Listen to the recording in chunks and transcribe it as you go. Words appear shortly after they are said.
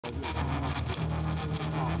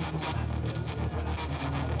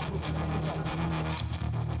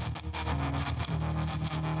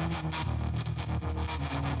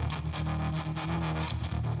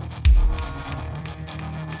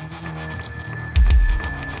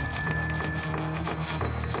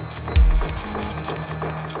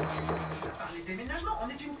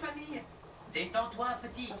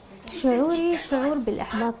شعور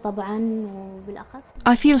بالإحباط طبعاً وبالأخص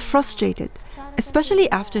I feel frustrated, especially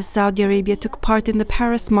after Saudi Arabia took part in the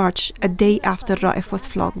Paris march a day after Raif was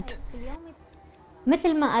flogged.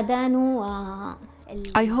 مثل ما أدانوا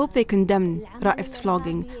I hope they condemn Raif's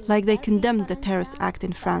flogging like they condemned the terrorist act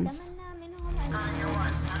in France.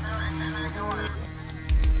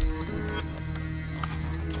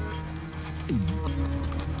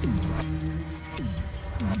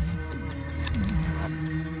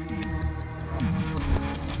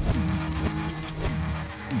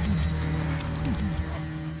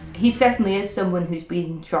 He certainly is someone who's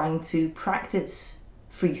been trying to practice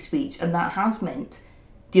free speech, and that has meant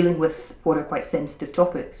dealing with what are quite sensitive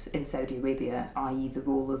topics in Saudi Arabia, i.e. the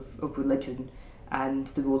role of religion and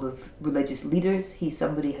the role of religious leaders.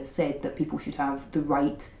 Somebody has said that people should have the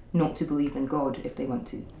right not to believe in God if they want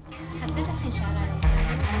to.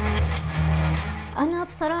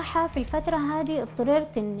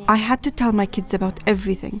 I had to tell my kids about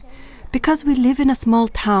everything, because we live in a small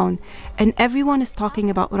town and everyone is talking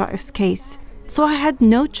about Raif's case, so I had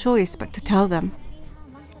no choice but to tell them.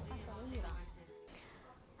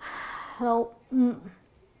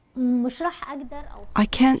 I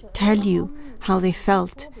can't tell you how they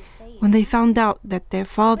felt when they found out that their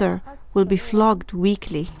father will be flogged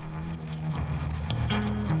weekly.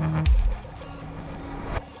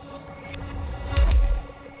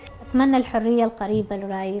 أتمنى الحرية القريبة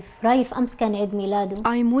لرايف. رايف أمس كان عيد ميلاده.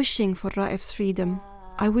 I'm wishing for Raif's freedom.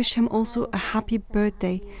 I wish him also a happy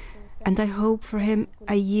birthday, and I hope for him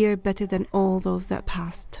a year better than all those that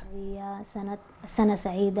passed. سنة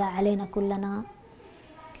سعيدة علينا كلنا.